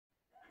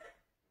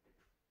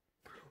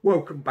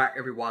Welcome back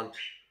everyone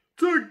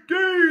to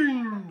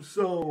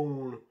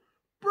GameZone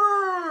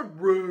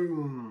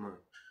Birdroom.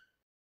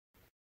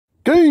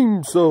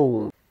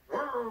 GameZone.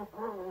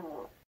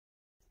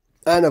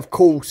 And of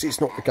course it's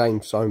not the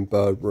GameZone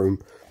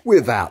Birdroom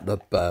without the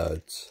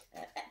birds.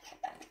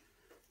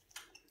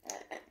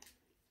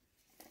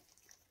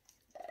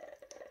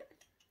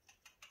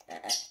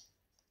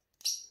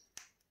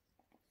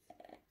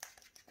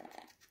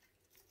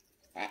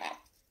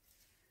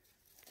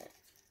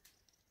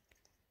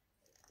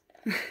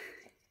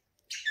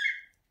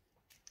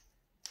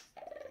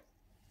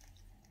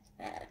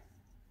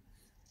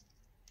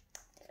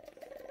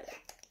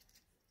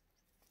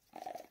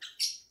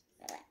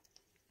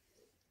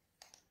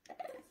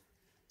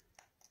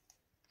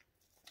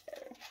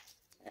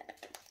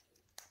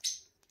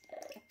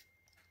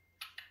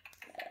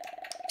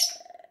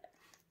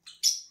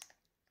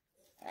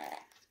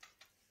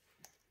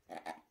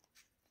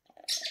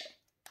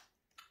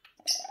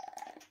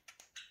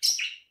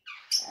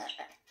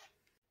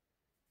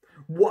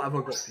 What have I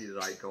got for you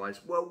today,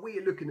 guys? Well,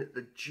 we're looking at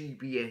the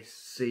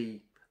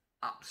GBSC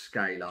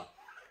Upscaler,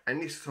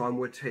 and this time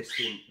we're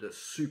testing the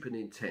Super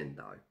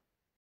Nintendo.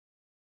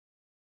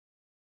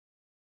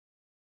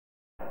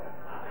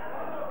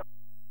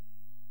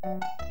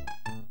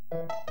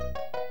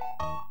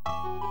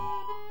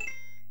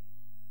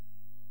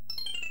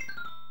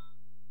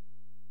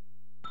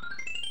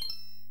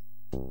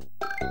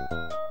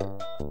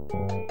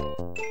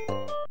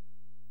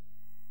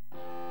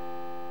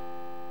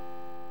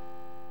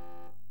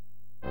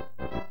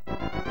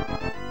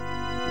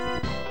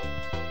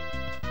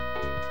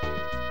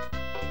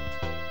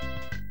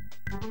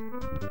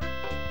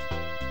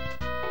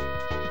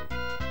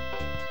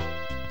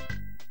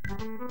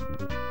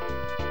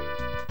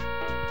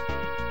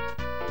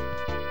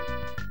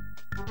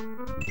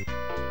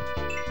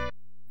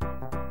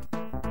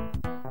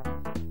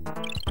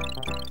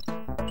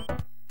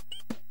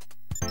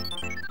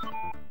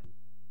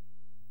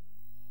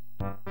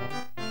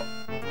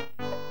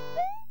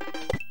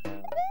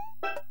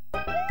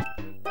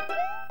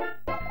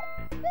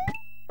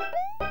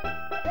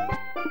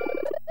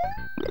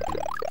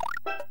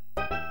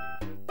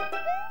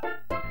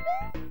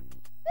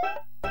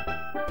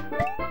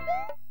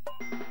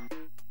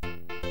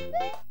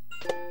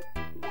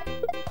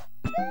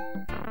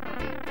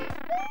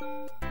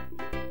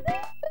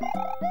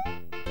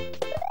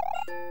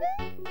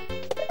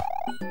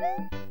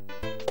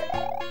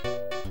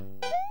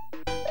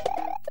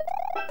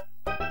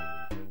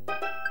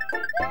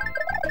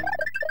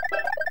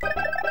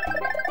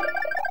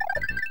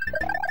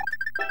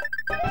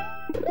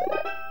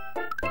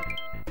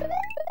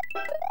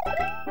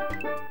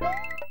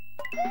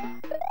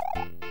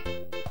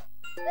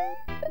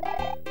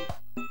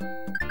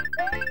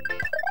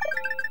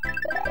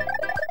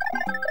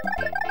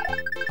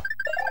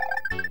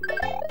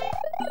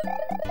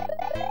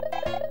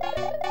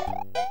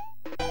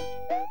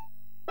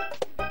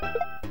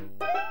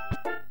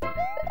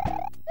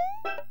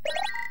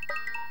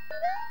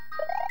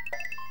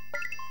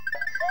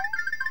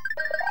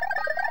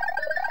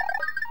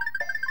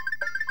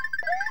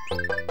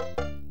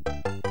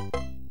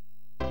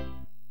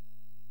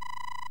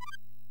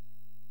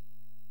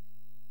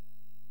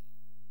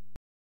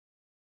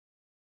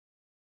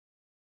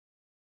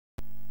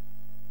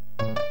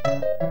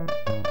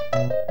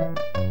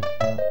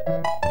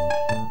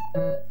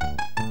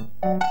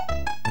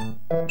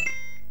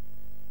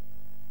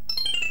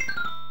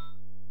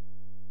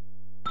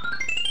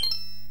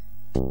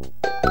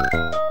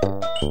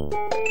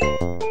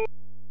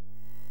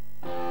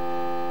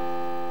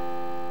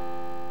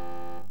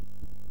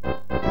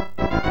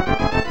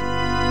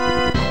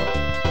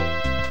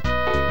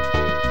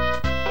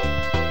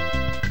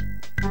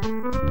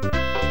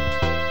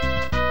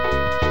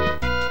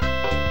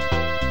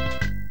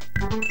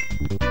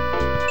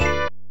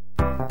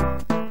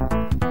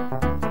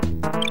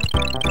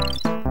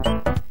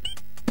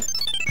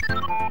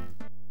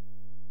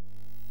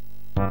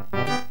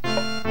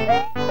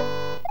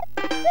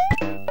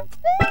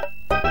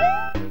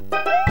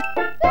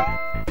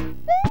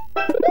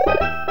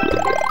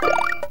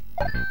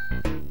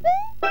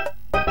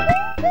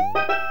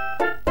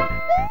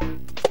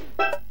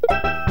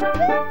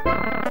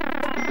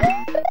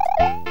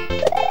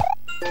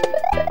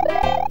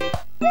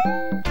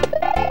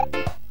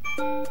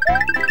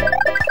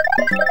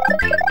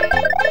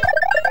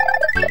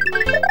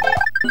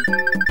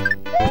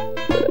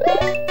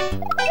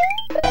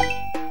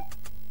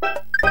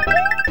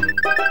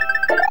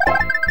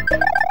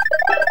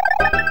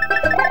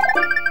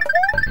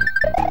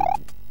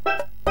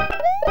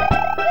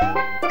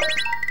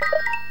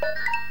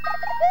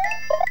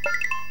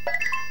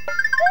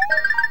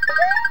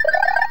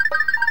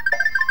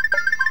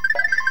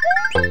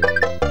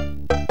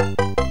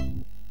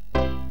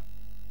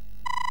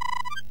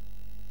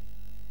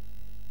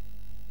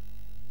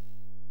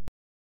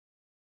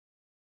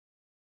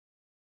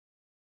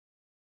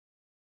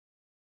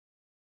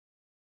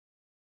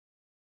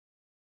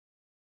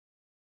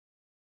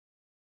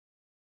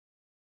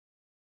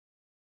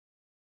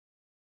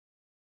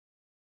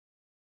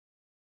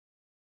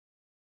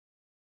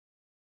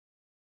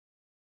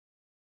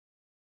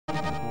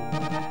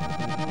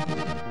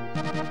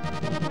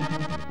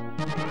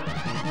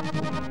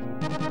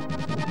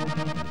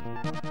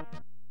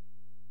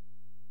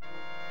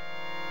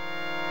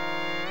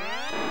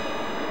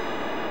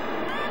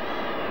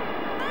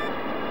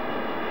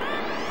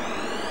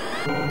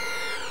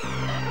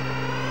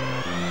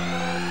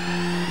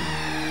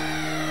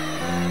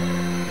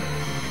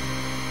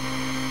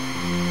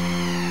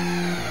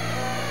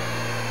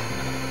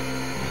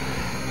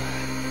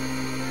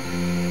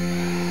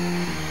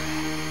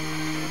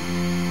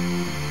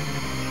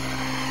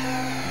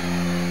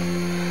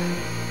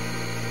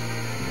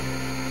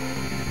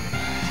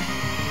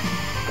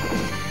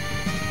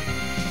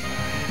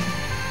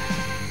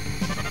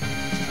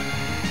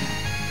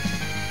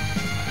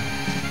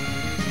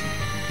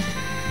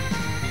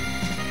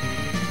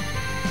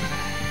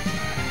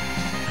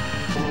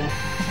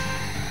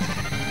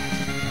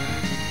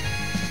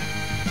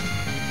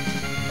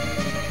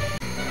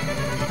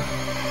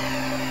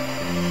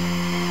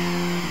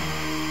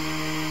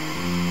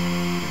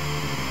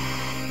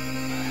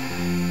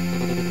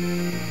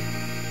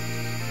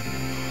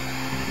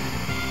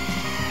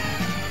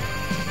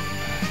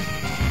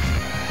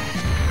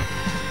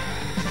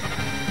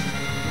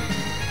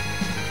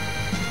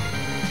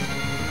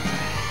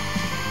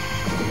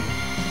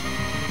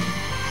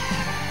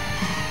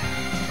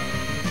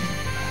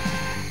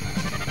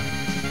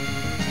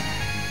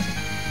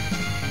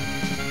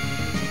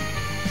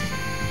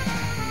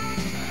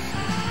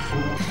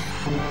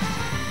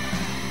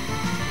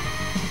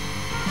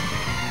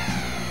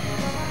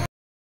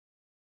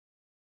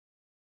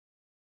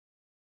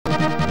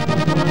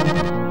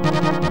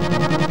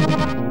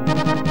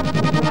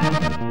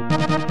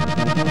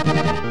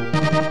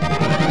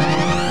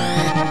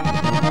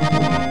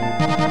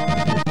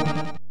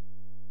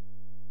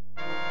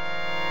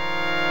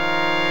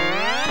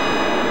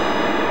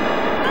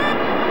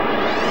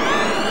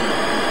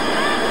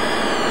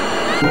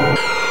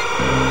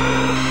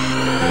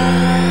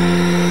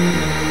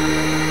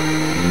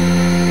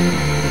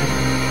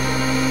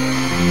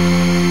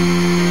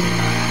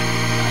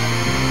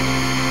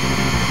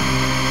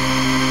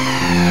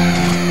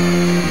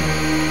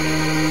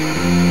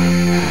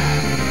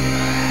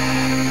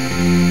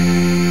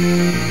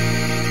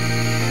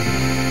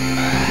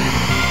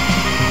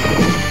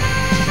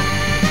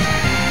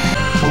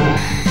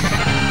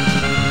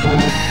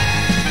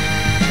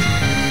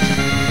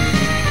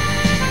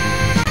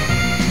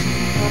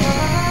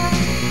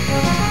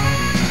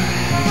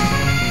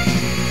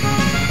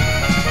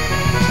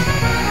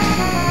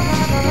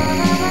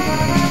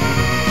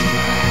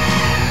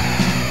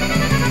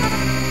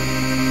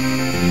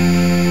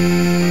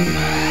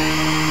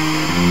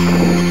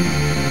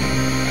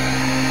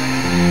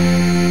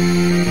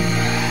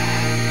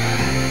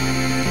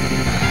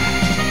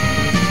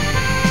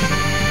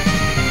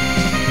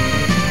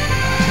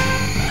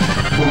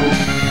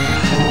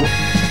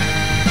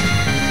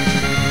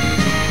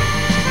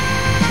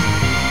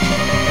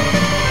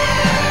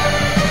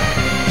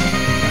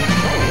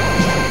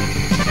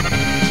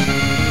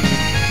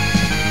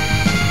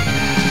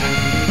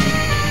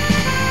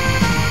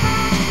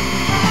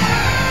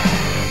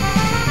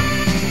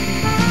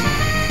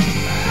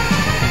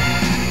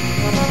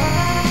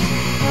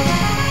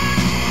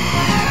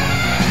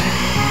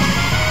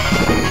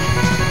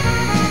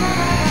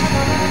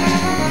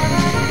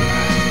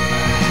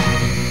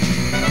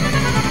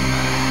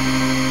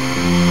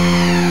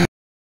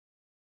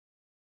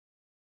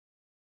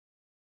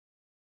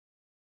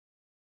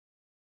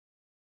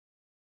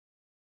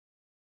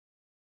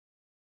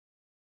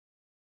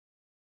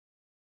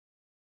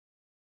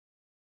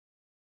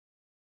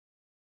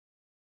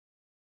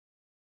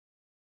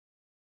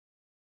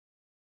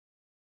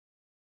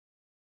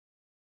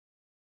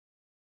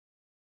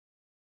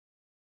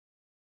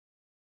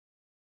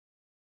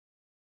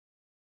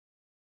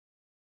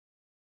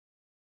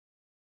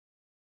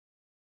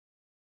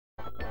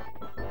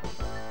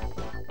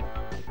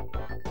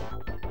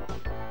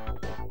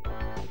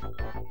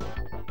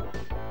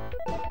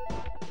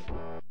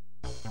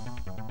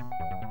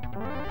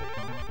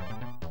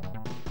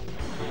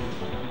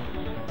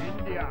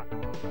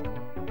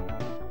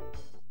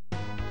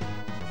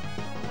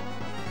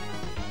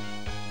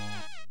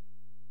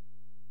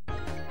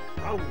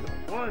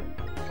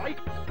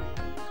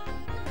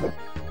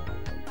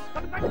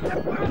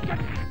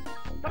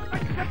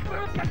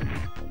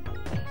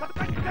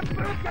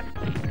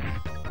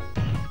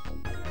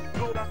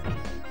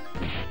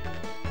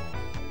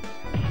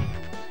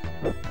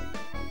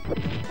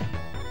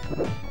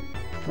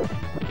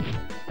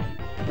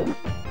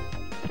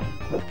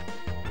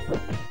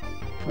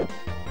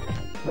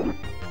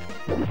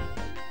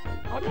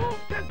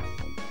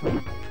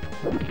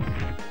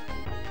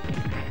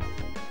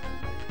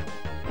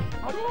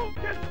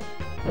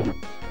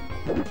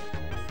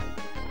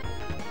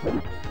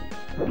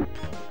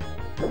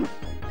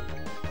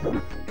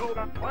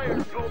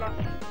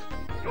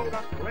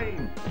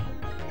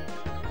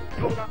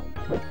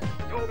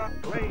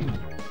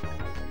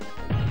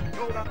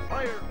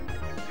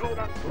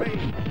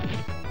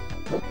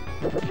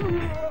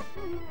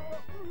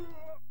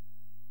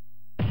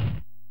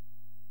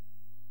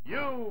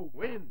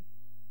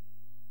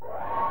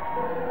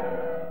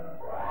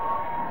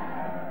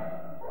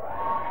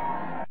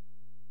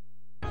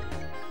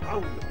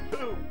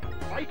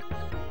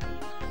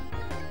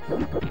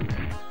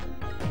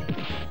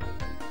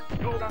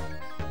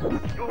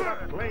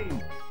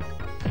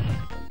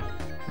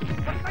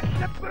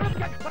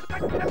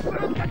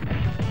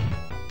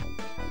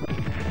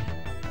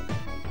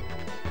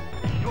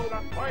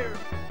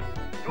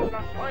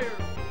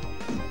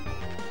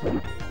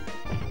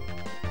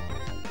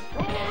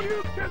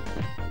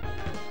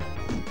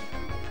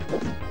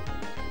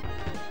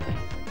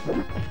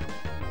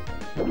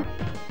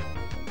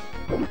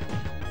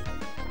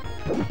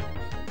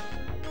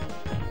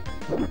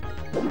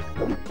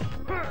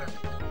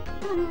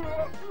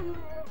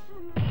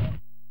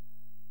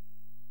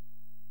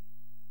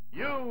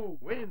 You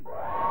win!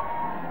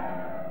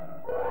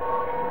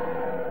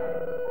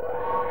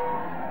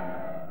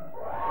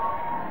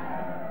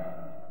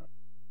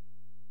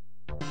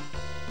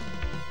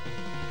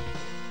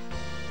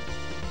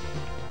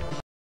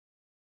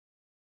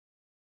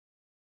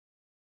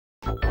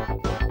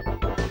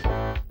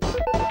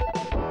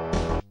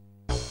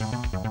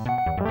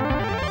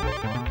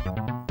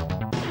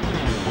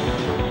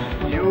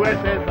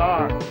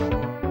 USSR.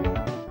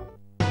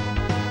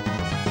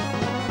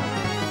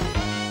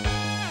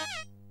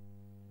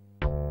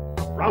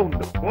 Round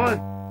one,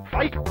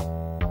 fight!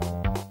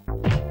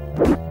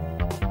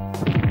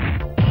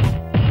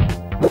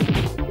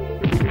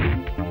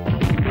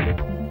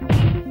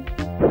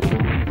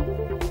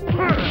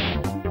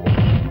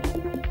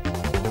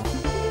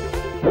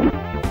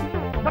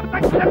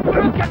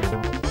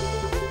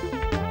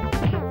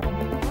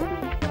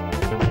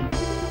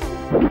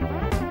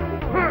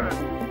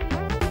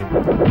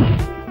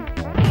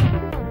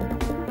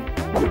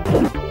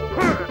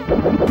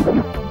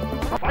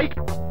 Fight!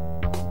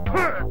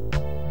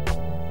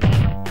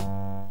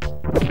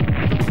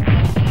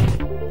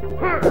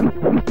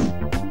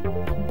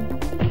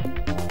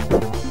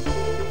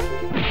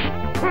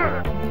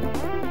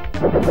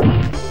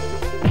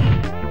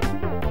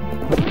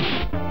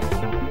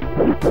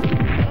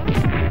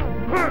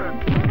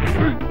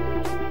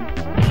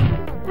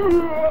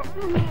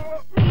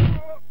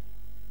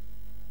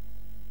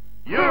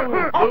 You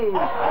lose.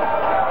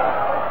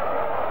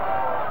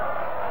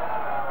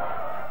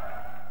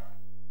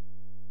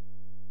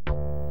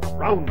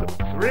 Round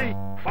 3,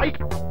 fight!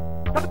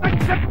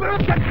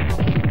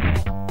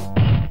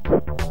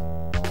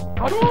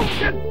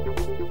 Hadouken!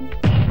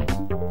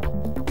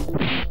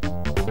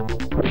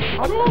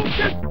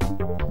 Hadouken!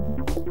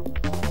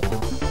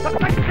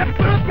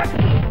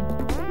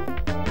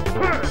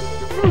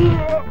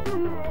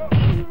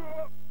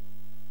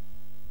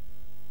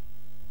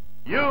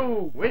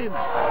 You win!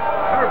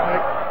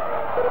 Perfect!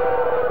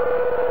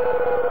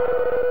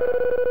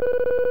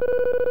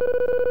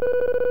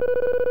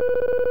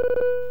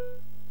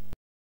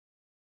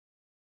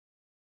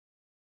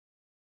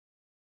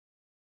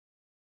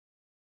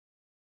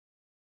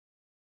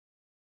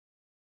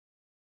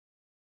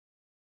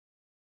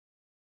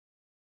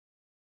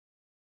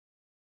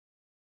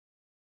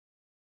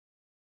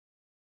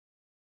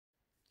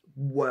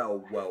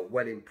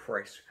 Well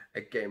impressed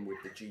again with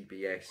the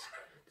GBS.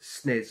 The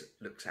SNES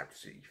looks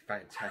absolutely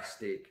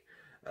fantastic.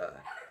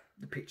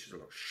 The picture's a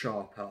lot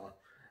sharper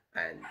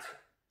and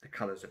the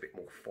colour's a bit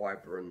more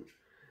vibrant.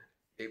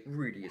 It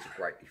really is a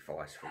great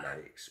device from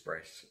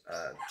Aliexpress.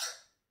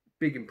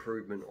 Big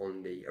improvement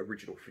on the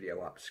original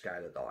video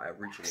upscaler that I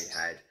originally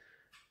had.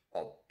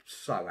 I'm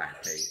so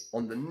happy.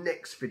 On the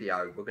next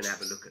video, we're going to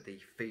have a look at the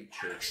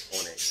features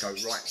on it, go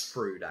right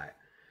through that.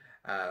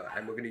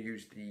 And we're going to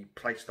use the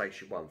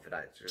PlayStation 1 for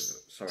that.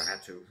 So I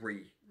had to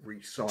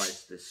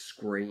resize the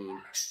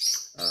screen,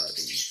 the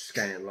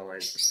scan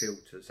lines, the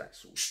filters, that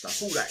sort of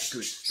stuff, all that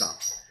good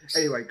stuff.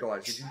 Anyway,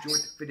 guys, if you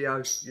enjoyed the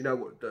video, you know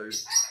what to do.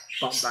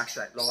 Button bash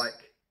that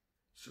like,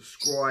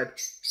 subscribe,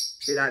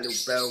 hit that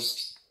little bell,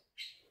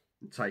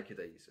 and take it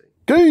easy.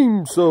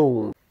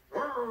 GameZone!